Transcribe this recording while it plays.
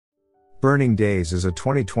Burning Days is a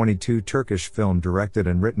 2022 Turkish film directed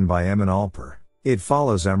and written by Emin Alper. It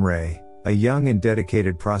follows Emre, a young and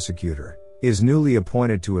dedicated prosecutor, is newly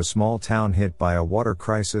appointed to a small town hit by a water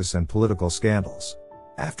crisis and political scandals.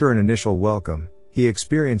 After an initial welcome, he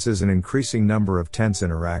experiences an increasing number of tense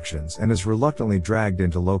interactions and is reluctantly dragged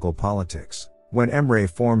into local politics. When Emre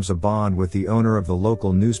forms a bond with the owner of the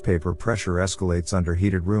local newspaper, pressure escalates under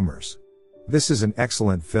heated rumors. This is an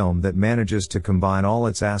excellent film that manages to combine all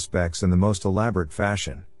its aspects in the most elaborate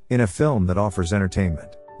fashion, in a film that offers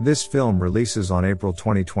entertainment. This film releases on April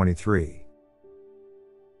 2023.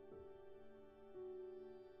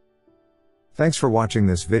 Thanks for watching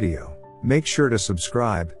this video. Make sure to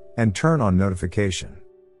subscribe and turn on notification.